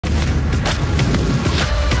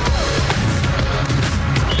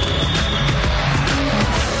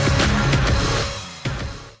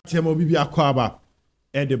Temo Bibi Akwaba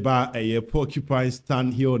Edeba a porcupine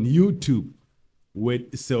stand here on YouTube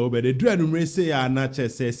with so but the dread say nature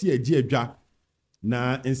says see a jebja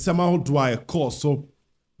na in somehow do I call so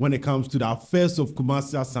when it comes to the affairs of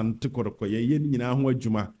Kumasi Asante Kotoko ye nyina ho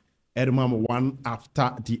adwuma edema one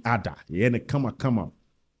after the other ye ne kama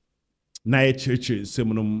na church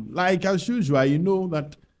seminum like as usual you know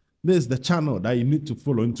that this is the channel that you need to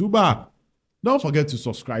follow into bar. Don't forget to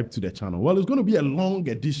subscribe to the channel. Well, it's going to be a long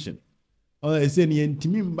edition. It's any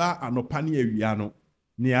intimimba and opani aviano.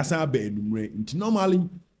 Niasa be numre. Normally,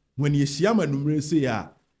 when you see a numre say ya,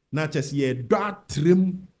 not just ye dark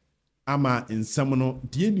trim ama in samono,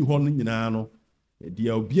 the any horn in ano,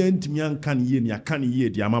 the obedient young can ye, ya can ye,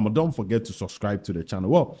 the mama. Don't forget to subscribe to the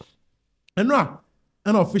channel. Well, and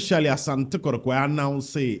officially Asante Kotoko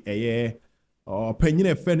announced say a year or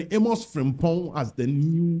Penny Fen Amos Frimpong as the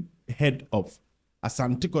new head of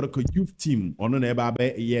Asante Kotoko youth team on an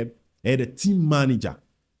ebabe the team manager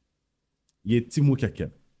ye timu keke.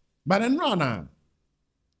 But then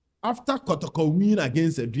after Kotoko win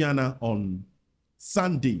against Adriana on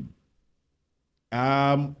Sunday,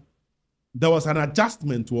 there was an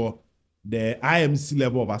adjustment to the IMC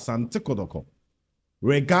level of Asante Kotoko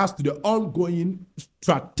regards to the ongoing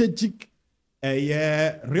strategic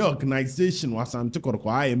reorganization of Asante Kotoko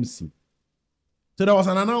IMC. So there was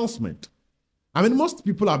an announcement. I mean, most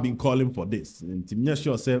people have been calling for this. And to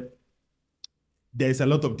sure there is a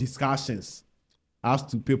lot of discussions as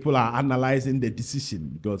to people are analyzing the decision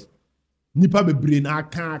because nipa be brain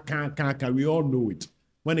can we all know it.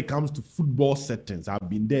 When it comes to football settings, I've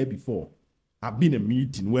been there before. I've been in a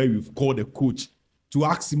meeting where we've called a coach to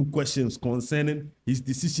ask him questions concerning his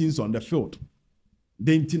decisions on the field.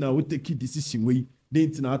 Then I will take a decision way.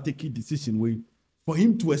 Then I'll take a decision way. For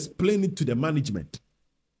him to explain it to the management.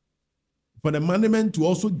 For the management to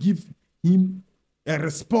also give him a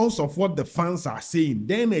response of what the fans are saying.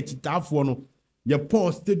 Then you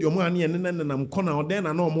pause stadium you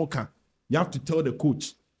have to tell the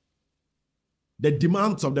coach. The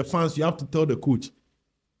demands of the fans, you have to tell the coach.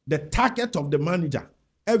 The target of the manager.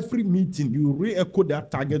 Every meeting, you re-echo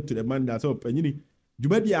that target to the manager. So, you do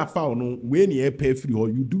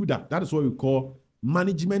that. That is what we call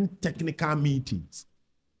management technical meetings.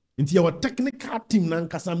 Into your technical team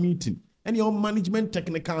nankasa meeting and your management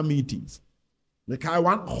technical meetings. Like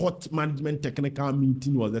one hot management technical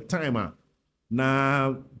meeting was the timer.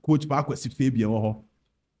 Na coach Bakwesi Fabian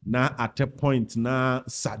na at a point na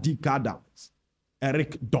Sadiq Adams,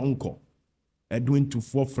 Eric Donko, Edwin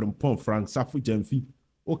Tufo from Pont Frank Safu Jemfi.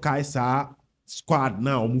 Okay, sir, squad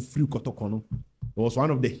now free Kotokono. It was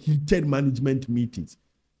one of the heated management meetings.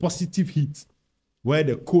 Positive heat. Where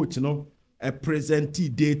the coach,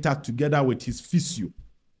 presented data together with his physio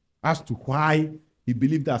as to why he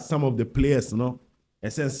believed that some of the players,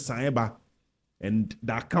 SS Saeba, and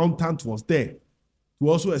the accountant was there to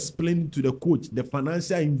also explain to the coach the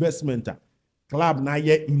financial investment club now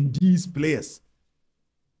in these players.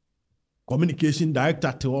 Communication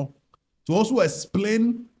director to also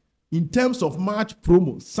explain in terms of match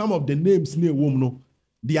promo some of the names near woman,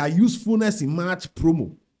 their usefulness in match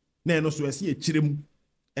promo. So I see a chirem,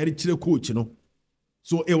 coach,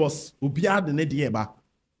 So it was Ubiad and Edieba,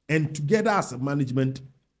 and together as a management,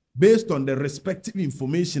 based on the respective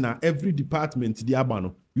information at every department,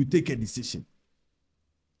 Diabano, you take a decision.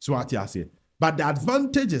 So what I say. But the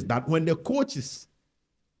advantage is that when the coach is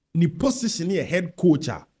in a position a head coach,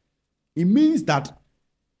 it means that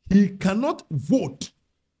he cannot vote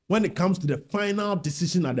when it comes to the final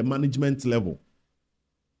decision at the management level.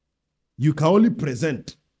 You can only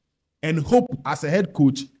present. And hope as a head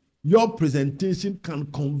coach, your presentation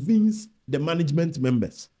can convince the management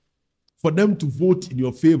members for them to vote in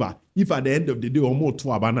your favor if at the end of the day or more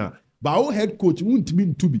to abana. But our head coach won't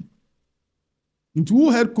mean to be. Into who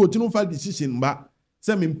head coach no final decision, but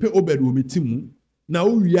some in pay over team. Now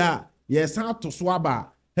we are yes, how to swaba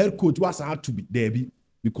head coach was hard to be there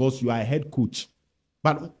because you are a head coach.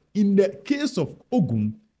 But in the case of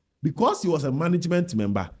Ogum, because he was a management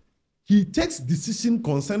member, he takes decision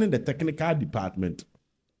concerning the technical department.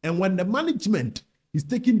 And when the management is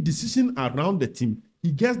taking decision around the team,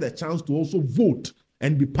 he gets the chance to also vote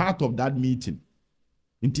and be part of that meeting.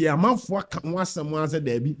 Inti amanfo kan wasam ase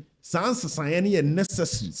there be sans sayani and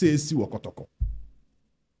necessary say si wakotoko.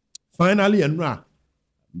 Finally,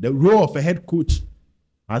 the role of a head coach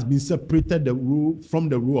has been separated from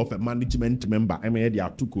the role of a management member. I mean, there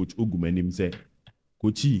are two coach Ogum and him say,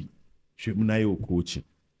 Coachy, Shemunayo coaching.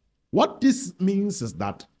 What this means is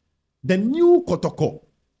that the new Kotoko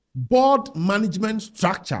board management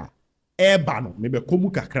structure, maybe komu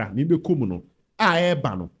kakra, maybe komuno,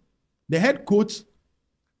 the head coach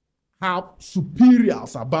have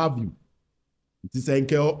superiors above you. It is an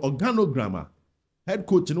organogram. Head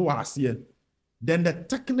coach no was here. Then the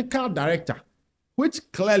technical director,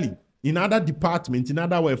 which clearly in other departments, in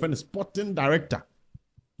other words, a sporting director.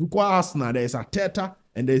 There is a Teta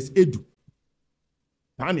and there is Edu.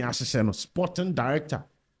 Pani Ashisheno, sporting director.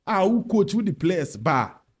 Who coach with the players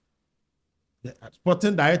bar? The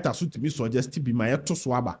sporting director should be suggested be my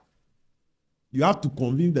swaba. You have to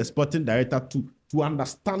convince the sporting director to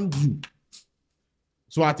understand you.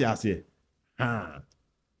 So what I say? And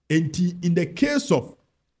in the case of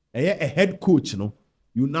a head coach, you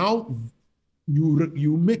now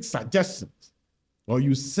you make suggestions or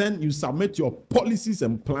you submit your policies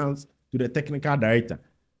and plans to the technical director.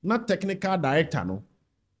 Not technical director, no,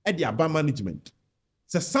 at the aba management.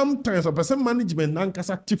 So sometimes a person management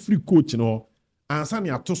nankasa free coach, and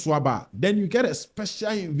then you get a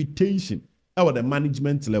special invitation at the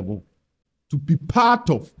management level to be part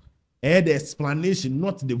of the explanation,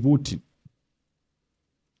 not the voting.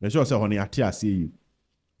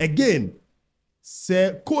 Again,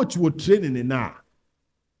 say coach will train in now.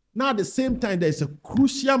 Now at the same time, there is a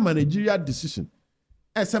crucial managerial decision.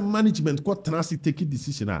 As a management, court transit taking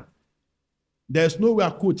decision. There's no way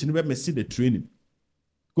a coach never see the training.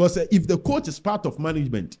 Because if the coach is part of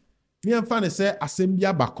management, me and Fanny say assembly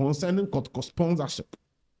about concerning sponsorship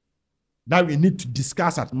that we need to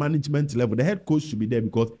discuss at management level. The head coach should be there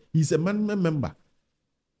because he's a management member.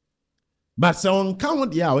 But so on count,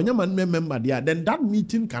 when you're management member there, then that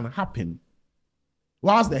meeting can happen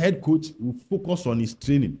whilst the head coach will focus on his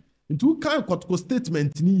training. Into kind of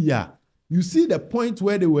statement in here, you see the point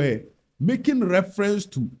where they were making reference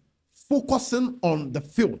to focusing on the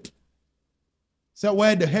field. So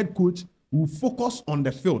where the head coach will focus on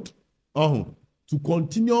the field to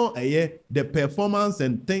continue the performance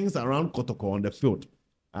and things around Kotoko on the field.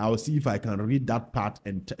 I'll see if I can read that part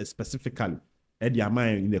and specifically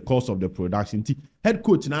in the course of the production. Head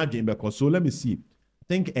coach now, because so let me see. I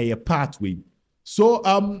think a pathway.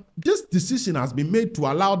 So this decision has been made to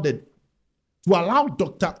allow Dr.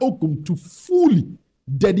 Ogum to fully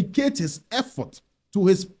dedicate his effort to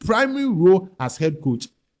his primary role as head coach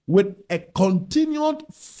with a continued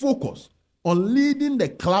focus on leading the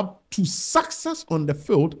club to success on the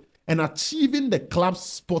field and achieving the club's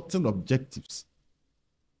sporting objectives.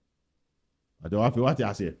 I don't have what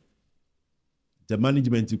I say. The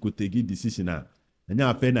management could take a decision now, and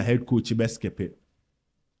now I head coach best keep it.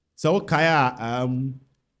 So Kaya and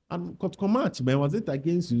Kotoko match, man, was it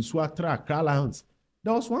against Swatra Lions?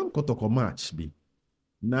 There was one Kotoko match, be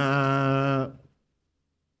na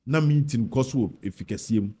meeting Kosovo if you can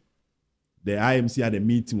see him. The IMC had a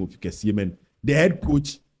meeting of Kasiam and the head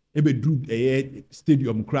coach drew a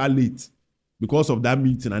stadium crowd late because of that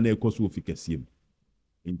meeting and the Kosovo of Kasiam.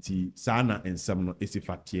 Inti Sana and Samno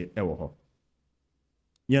Esifatie Ewoho.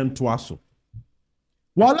 Yan Twaso.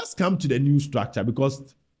 Well, let's come to the new structure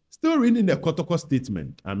because still reading the Kotoko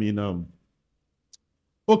statement. I mean,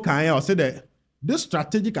 okay, I'll say that this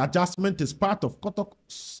strategic adjustment is part of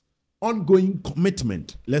Kotoko's ongoing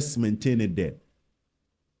commitment. Let's maintain it there.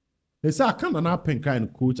 They say I can't happen kind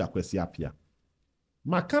of coach Akwesi Appiah.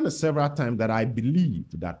 I can several times that I believe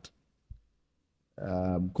that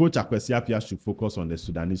Coach Akwesi Appiah should focus on the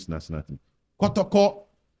Sudanese national team. Kotoko,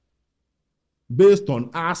 based on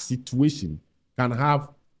our situation, can have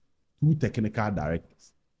 2 technical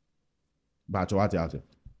directors. But what else?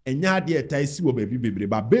 And yeah,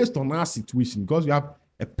 but based on our situation, because we have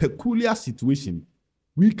a peculiar situation,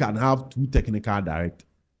 we can have 2 technical directors.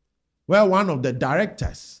 Well, one of the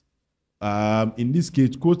directors, in this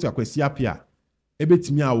case, Coach Akwesi Appiah,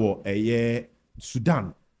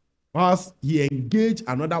 Sudan, whilst he engaged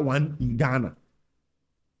another one in Ghana.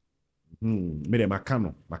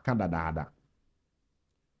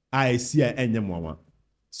 I see a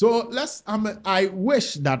So I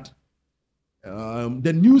wish that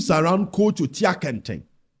the news around Coach Otia Kenteng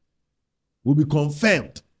will be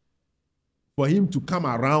confirmed for him to come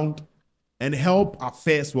around and help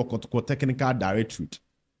affairs work at technical directorate.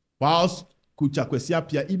 Whilst Coach Akwesi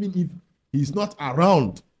Appiah, even if he's not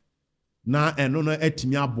around, that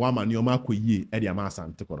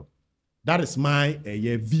is my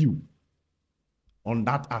view on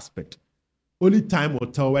that aspect. Only time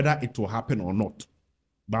will tell whether it will happen or not.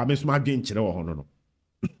 But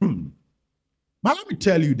let me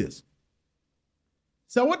tell you this.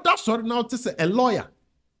 So what that's sort now to say a lawyer.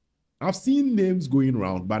 I've seen names going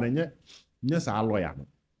around, but yes, a lawyer.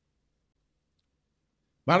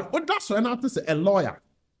 But what that's now to say a lawyer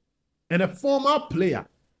and a former player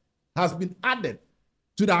has been added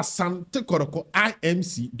to the Asante Koroko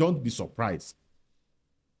IMC. Don't be surprised.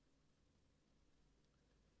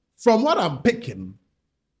 from what I'm picking,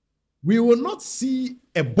 we will not see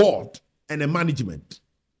a board and a management.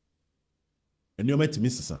 And you're met to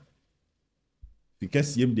Mrs.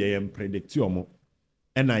 Because you predict your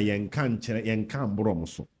and I can't brom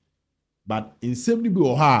so. But in 70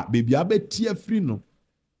 baby, I bet tear free no.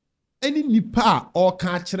 Any nipa or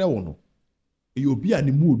catch no. You'll be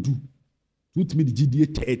an mood do. Put me the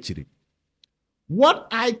GDA territory. What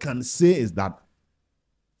I can say is that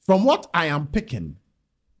from what I am picking,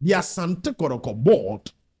 the Asante Koroko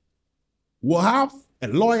board will have a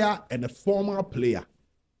lawyer and a former player.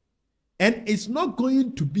 And it's not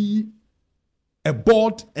going to be a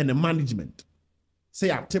board and a management.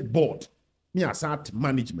 Say I take board, me I start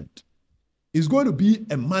management. It's going to be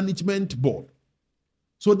a management board.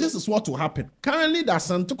 So this is what will happen. Currently, the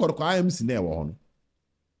Asante Koroko IMC there one.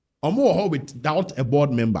 Without a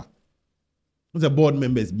board member. The board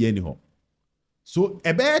member is being here. So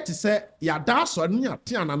a bear to say, yeah, that's an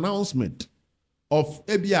announcement of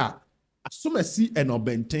Ebia. As soon as see an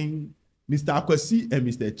Obenteng, Mr. Akwesi and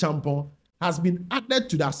Mr. Champon has been added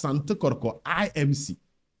to the Asante Koroko IMC.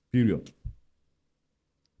 Period.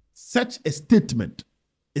 Such a statement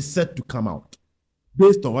is set to come out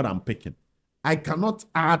based on what I'm picking. I cannot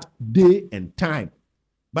add day and time.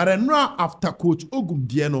 But I know after Coach Ogum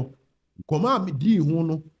Dieno, Koma mi di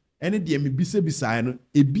hono, ene die mi bise no,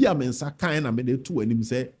 ebi amensa kan na me de to anim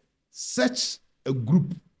say such a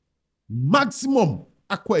group maximum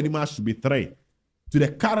akwa anima should be 3 to the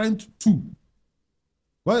current 2.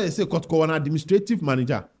 Well, they say Kotko an administrative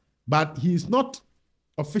manager, but he is not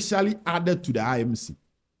officially added to the IMC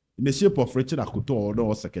in the shape of Richard Akoto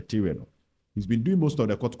or secretariat. He's been doing most of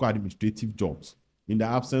the Kotko administrative jobs in the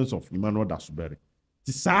absence of Emmanuel Dasuberi.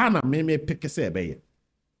 Tisana meme peke se ebeye.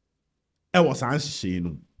 E was anhye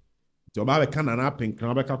no. Ti oba be kana na pink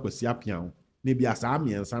na be ka kwasi apian. Ne bia sa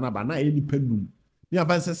amiensa na ba na e nipa num. Ni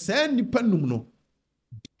avanse se nipa num no.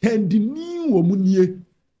 Kendini wo munie.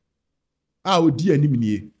 A odi anim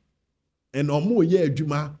nie. And omo ye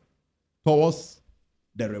adwuma towards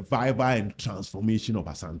the revival and transformation of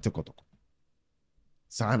Asante Kotoko.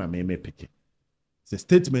 Sana meme peke. It's a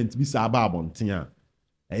statement bi sa ba abonten a.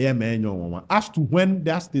 As to when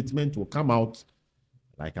that statement will come out,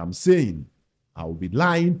 like I'm saying, I will be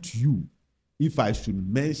lying to you if I should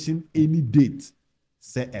mention any date,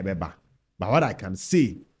 say ebeba. But what I can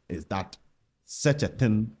say is that such a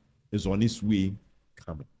thing is on its way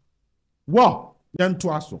coming. Wow, then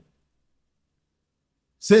to us.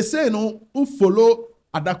 Say no, who follow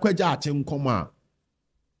Adakweja Nkoma,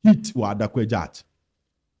 hit wa Adakweja.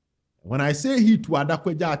 When I say hit wa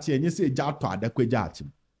Adakweja, and you say Jato Adakweja.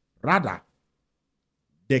 Rather,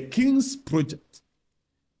 the King's Project,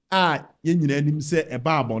 yen say a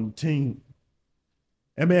barbon thing.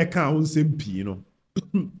 America on SMP, you know.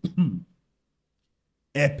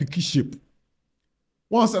 Epic ship.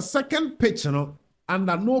 Once a second pitch, you know,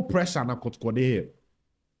 under no pressure na kotkode.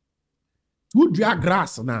 To drag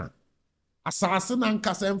grass na. Assassin and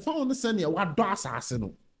Cassam found the senior what do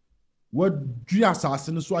assassin. What do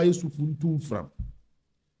assassin so I used to fun from.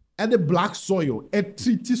 And the black soil, a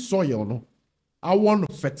treaty soil, no. I want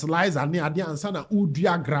to fertilize and near the answer na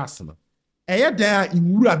udria grass. No. There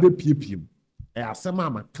in Urabe PPM. A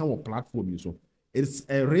sema come platform so. It's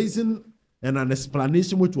a reason and an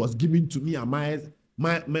explanation which was given to me and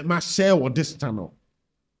my share of this channel.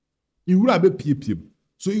 In Urabe PPM.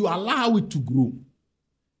 So you allow it to grow.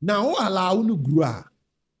 Now allow it to grow.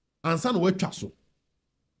 And some way trust.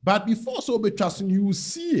 But before so be trusting, you will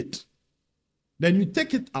see it. Then you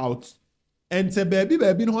take it out and say, baby,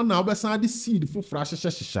 no now be the seed for fresh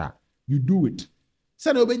shisha. You do it.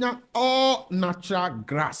 Say no be all natural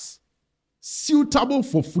grass, suitable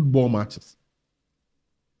for football matches.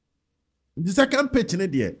 The second page in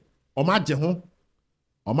there, oma jehon,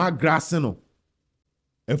 oma grass no.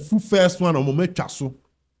 A full first one on moment chaso,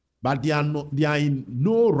 but they are in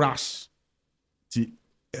no rush. Ti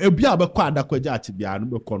ebi abekwa adakwaja ati bia no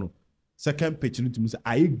be kono. Second page no to say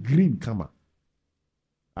I green kama.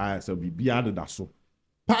 So be added that so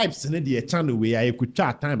pipes in the channel where I could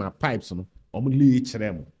chat time and pipes no only each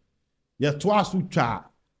them. Yet twice to chat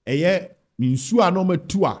a year means you are number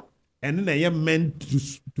 2 and then I am meant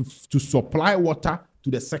to supply water to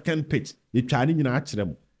the second pitch. The Chinese in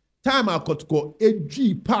them. Time I could go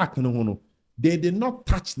AG Park no. They did not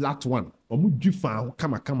touch that one.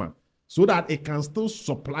 Come so that it can still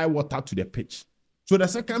supply water to the pitch. So the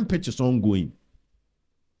second pitch is ongoing.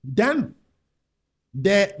 Then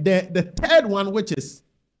the third one, which is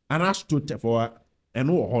an astroturf for an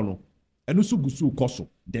ohono, and also gusu koso,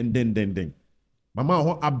 then.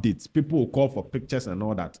 Mama updates, people will call for pictures and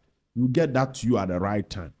all that. You get that to you at the right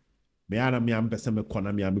time. me ana me ampese me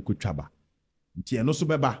kona me amekotwaba nti eno so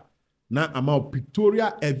beba na ama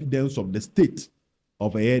pictorial evidence of the state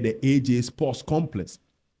of the AJ Sports Complex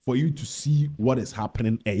for you to see what is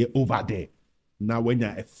happening over there. Now, when you're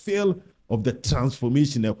a feel of the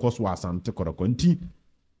transformation, of course, was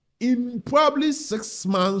in probably 6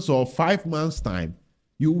 months or 5 months' time,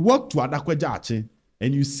 you walk to Adakwajache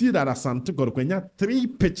and you see that Asante Korokwenya 3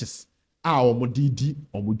 pitches are omodidi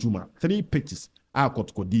omujuma. 3 pitches are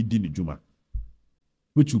kotkodi ni juma,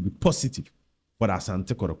 which will be positive for the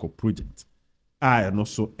Asante Koroko project. I no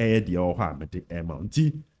so the oha mete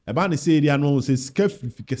mounty. About the say the no say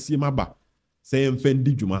scafification maba say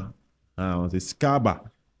enfendi juma. Say scaba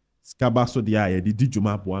so the eye the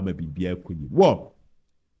juma boame bibia kuni. Well,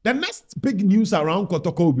 the next big news around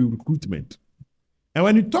Kotoko will be recruitment. And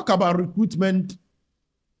when you talk about recruitment,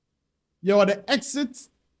 you are the exits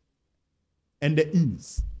and the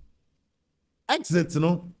ins. Exits,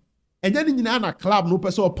 no, and then in a club, no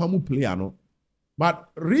person or pamu player, no. But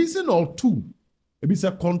reason or two, it is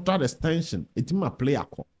a contract extension. It's my player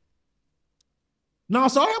call. Now,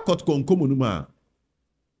 so I got konkomunuma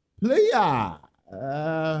player.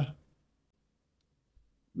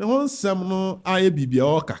 The one semno aye bibia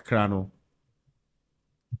o kakra no.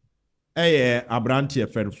 Abranti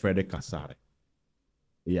friend Freddy Kasare.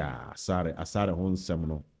 Yeah, Asare hon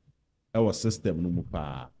semno. Our system no mu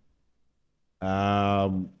pa.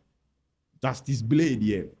 Justice Blade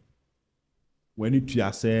here. When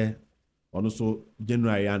you say also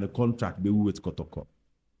January and the contract be with Kotoko.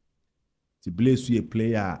 To place you a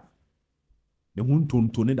player, they won't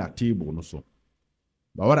turn that table no so.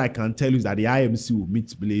 But what I can tell you is that the IMC will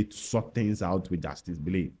meet Blade to sort things out with Justice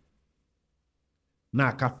Blade.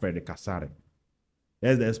 Now, Freddy Kasare.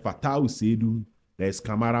 There's Fatau Sedu, there's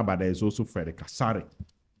Kamara, but there's also Freddy Kasare.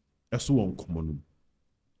 That's one common.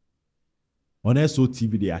 On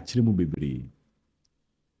SOTV, they actually move baby.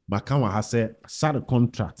 Makawa has said, start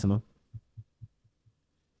contract, no?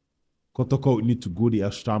 Kotoko need to go the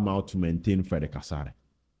extra mile to maintain Freddy Kasare.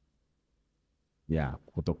 Yeah,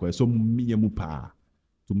 Kotoko so mupa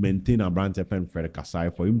to maintain a branch FM Freddy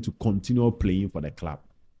Kasare for him to continue playing for the club.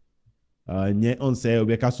 Nye on say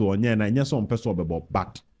obeka so onye na nye some person obebo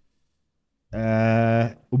but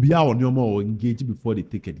obia on your more engage before they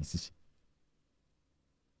take a decision.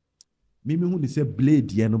 Mimi who say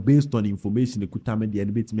Blade no based on information ekutame the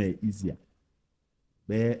bit me easier.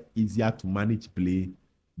 Be easier to manage play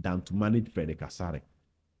than to manage Freddy Kasare.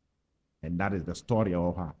 And that is the story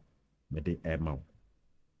of her.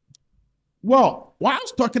 Well,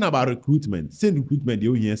 whilst talking about recruitment, saying recruitment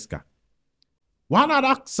you hear one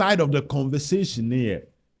other side of the conversation here,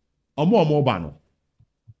 Omo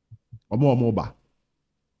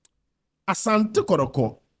Asante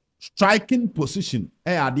Koroko striking position.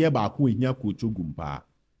 Adie ba ku ihia coach Ogum pa.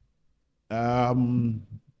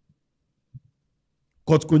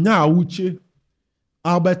 Kotkonya Awuche,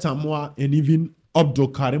 Albert Amoa, and even Abdul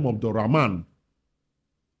Karim Abdul Rahman.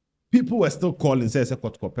 People were still calling say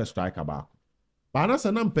Kotko striker back. But that's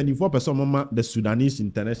an penny for the Sudanese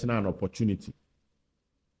international opportunity.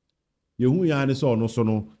 Yehu yani so no so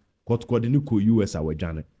no Kotko de ko US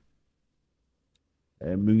awajane.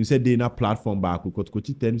 Me say dey na platform back Kotko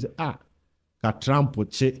ti tell me say ka Trump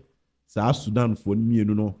che sa Sudan fo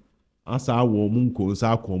mienu no asa wo mu nko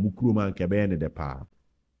sa akomu kuro man kebe ne de pa.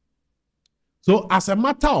 So as a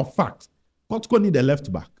matter of fact, Kotko need a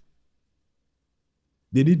left back.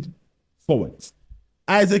 They need forwards.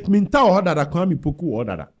 Isaac Minta or that Kwame Poku or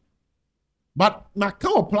that. But my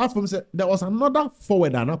kind platform said there was another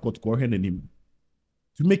forward and I could call him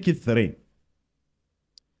to make it 3.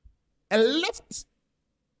 A left-footed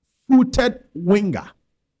winger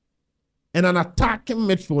and an attacking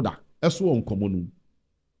midfielder. That's one common.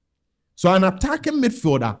 So an attacking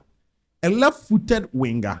midfielder, a left-footed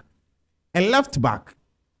winger, a left back,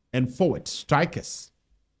 and forward strikers.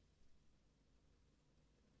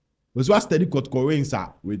 Was what study Kotko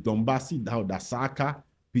with Dombasi, Dasaka,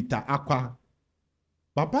 Peter Aqua.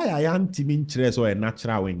 Papa Yayan Timin Chres or a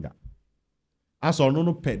natural winger. As or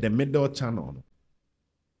no pay the middle channel.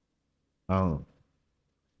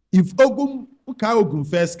 If Ogum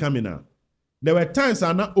first coming out, there were times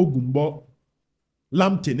I not Ogumbo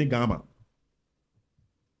Lamtini Gama.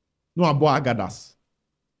 No Abo Agadas,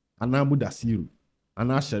 Anamu Dasiru,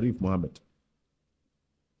 Ana Sharif Mohammed.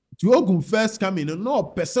 To Ogum first coming, no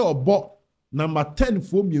person or bought number 10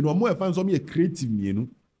 for me, no more fans on me a creative, you know.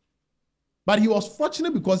 But he was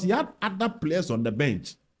fortunate because he had other players on the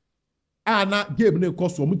bench. Anna gave me a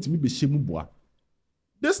cost for me to be Shimubwa.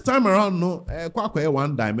 This time around, no, quite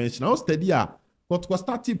one dimension. I was steady, but was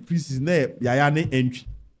starting preseason, Yayane entry.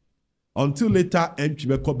 until later entry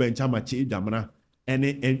be ko bench amache jamana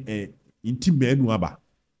ene inti menu aba.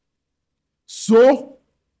 So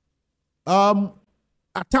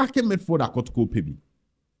attacking midfield akotoko pebi.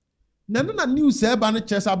 Nano na news eba ne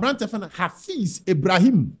chesa brante fana Hafiz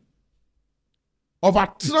Ibrahim of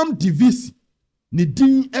a Trump divisi ni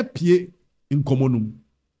din epie nkomonum.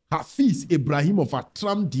 Hafiz Ibrahim of a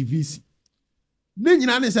Trump divisi. Ne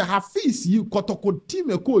nyina ne se Hafiz yi kotoko team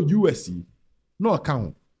ko US no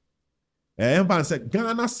account. Emfa se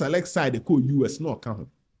Ghana select side ko US no account.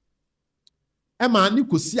 E ma ni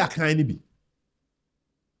ko si akan ni bi.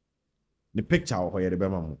 The picture of hoye be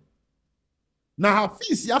mamu. Na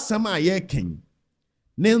Hafiz ya sema ye ken.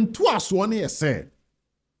 Ne nto aso ne yese.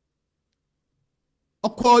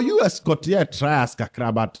 Oko US kotie trials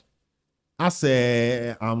kakrabat as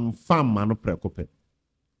a farm manu prekope.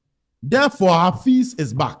 Therefore Hafiz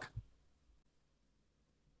is back.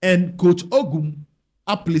 And Coach Ogum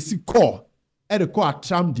a place call at the call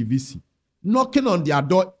Tram divisi knocking on their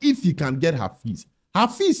door if he can get Hafiz.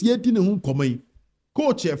 Hafiz ye didn't who come.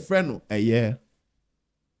 Coach a friend a year.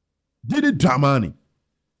 Did it Dramani.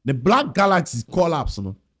 The Black Galaxy collapse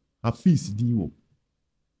no. Hafiz diwo.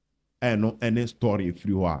 No any story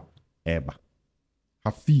free ever.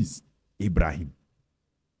 Hafiz Ibrahim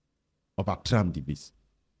of a Tram divis.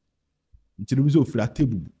 Ntinumizo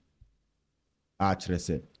fratebu. A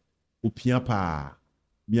chrese. Upia pa.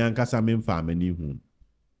 Miankasa memfa mani hu.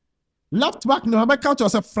 Left back no have count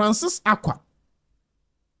yourself Francis Aqua.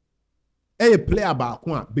 A player ba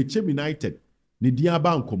kwa Bechem United ni dia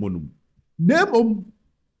ba nkomonum. Nemom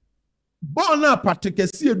bona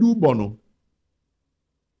patekesi edu bono.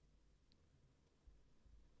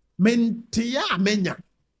 Mentia menya.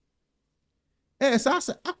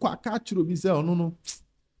 Sasa Aqua ka churo bi se ono no.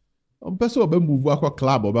 Ompeso obe move akwa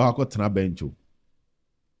club obe akwa tena bench o.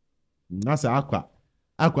 Nasa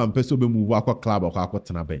Aqua mpeso obe move akwa club akwa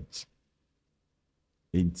tena bench.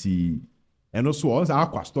 Enti and also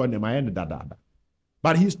Aqua store name and dada.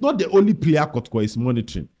 But he's not the only player Kotoko is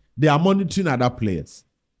monitoring. They are monitoring other players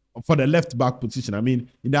for the left back position. I mean,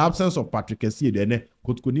 in the absence of Patrick Essie, then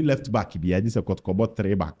Kotoko ni left back. He had this Kotoko bought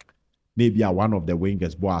 3 back. Maybe one of the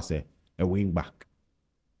wingers, boss a wing back.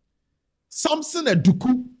 Samson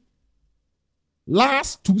Eduku.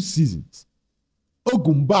 Last 2 seasons,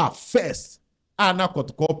 Ogumba first. Ana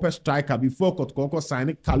Kotoko striker before Kotoko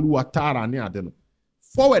signed Kalu Atara ni adeno.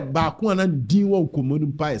 Forward back one and D1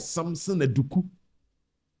 common by Samson Eduku,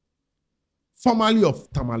 formerly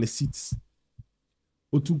of Tamale Seats.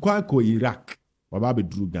 Otukwako Iraq, Wababe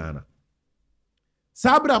Drew Ghana.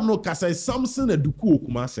 Sabra no Kasa Samson Eduku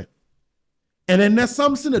Okumase. And then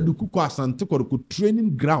Samson Eduku Asanteko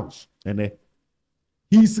training grounds. And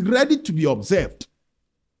he's ready to be observed.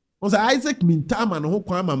 Once Isaac Mintama no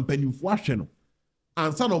Kwama Mpenu Fuasheno.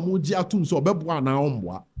 And son of Muji Atum so Bebwa na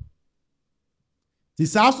ombwa.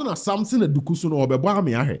 This also na Samson Eduku so no Bebwa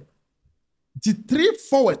me ahe. The 3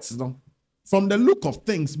 forwards no. From the look of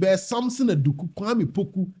things, bear Samson Eduku Kwame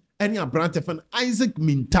Poku any Abrante fan Isaac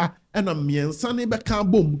Minta and a miensane beka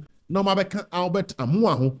bom no mabeka Albert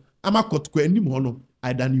Amuaho amakotko enim hono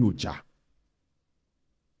aidani oja.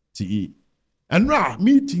 Ti and ra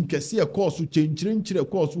meeting kese e course change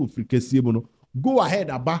course wo free kese no go ahead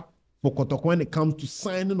aba for Kotoko when it comes to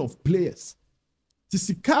signing of players.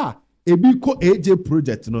 Tisika ebi ko AJ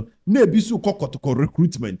project no na ebi so Kotoko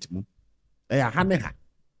recruitment mu. Haneha.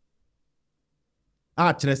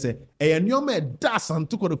 Chrese nyoma da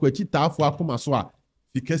Santoko no kwachi taafo akoma so a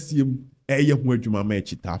fikasiem eye ho adwuma ma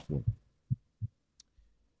echi taafo.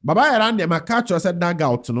 Baba yara ndem aka cho se dag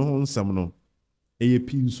out no ho nsem no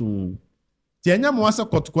pinso. Ti enya mo ase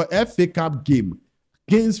Kotoko FA Cup game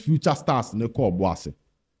against Future Stars ne ko oboase.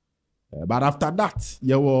 But after that,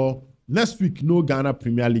 next week no Ghana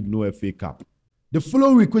Premier League, no FA Cup. The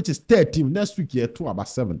following week, which is 13th, next week year 2 about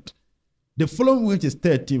 7th. The following week is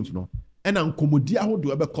 13th, no. And Ankomodia ho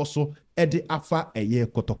do ebe koso ede afa eye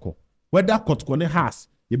Kotoko. Whether Kotoko ne has,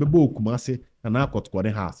 yebebo Kumase, and na Kotoko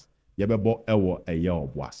ne has, yebebo ewo eye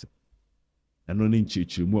oboase. And no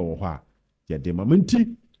nchichi mu ewo ho a ye de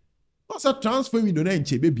mamenti. What's a transfer window na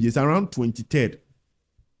nche baby is around 23rd.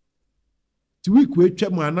 Ti week we twa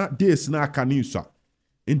mu ana days na aka ne nso.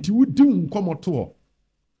 Enti wudi nkomoto ho.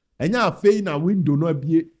 Enya afei na window no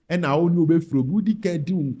abie e na oni obefro budi ka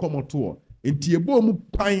di nkomoto ho. Enti ebo mu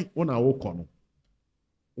pan wona wo kono.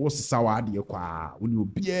 Wo sisa wa ade kwa oni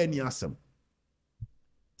obia ni asem.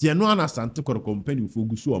 Ti eno ana sante kor company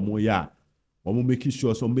fogusu omo ya. Omo make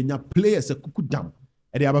sure so mbenya players ekukudam.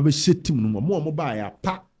 E de aba be shetim no mo ba ya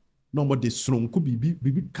pa no mo de sronko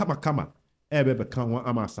bibi kama. Ebe be kan ho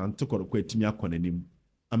ama sante kor ko atimi akonanim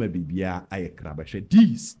ama bibia aye krabahwe.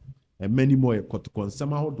 This and many more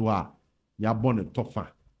kotokonsema hodwa ya bone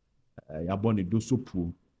tofa ya bone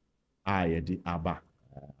dosopu yɛde aba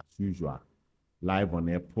as usual live on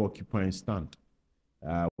a porcupine stand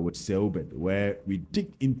with Selbed, where we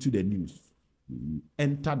dig into the news, we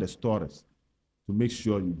enter the stories to make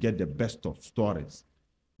sure you get the best of stories.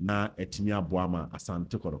 Na etimi aboama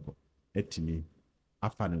asante koroko etimi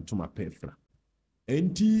afane ntoma pefra.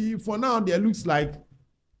 And for now, there looks like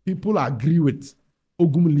people agree with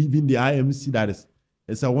Ogum leaving the IMC. That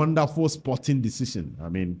it's a wonderful sporting decision. I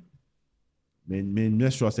mean,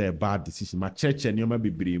 not sure say a bad decision. My church and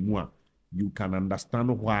you can understand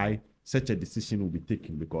why such a decision will be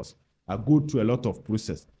taken, because I go through a lot of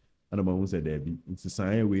process. And I'm going to say there it's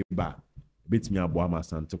a way back.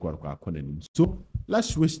 So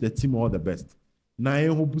let's wish the team all the best. Now, I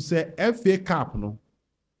hope say FA Cup no.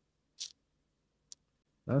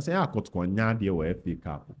 Now say I got konyadi or FA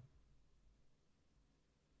Cup.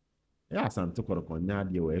 Yeah, Santa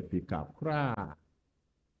konyadi or FA Cup. Cra.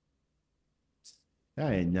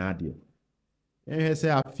 Yeah, nyadi. And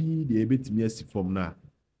say I feel the bit me from now.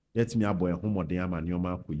 Let me aboy home de ama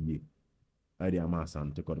nyoma ko ye. I dey ama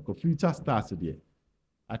Santa koroko future stars there.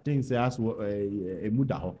 I think say as a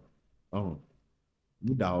muda ho.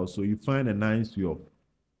 Muda ho. So you find a nice way of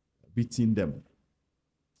beating them.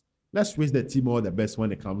 Let's wish the team all the best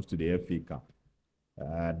when it comes to the FA Cup.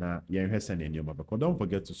 Don't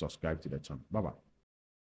forget to subscribe to the channel. Bye-bye.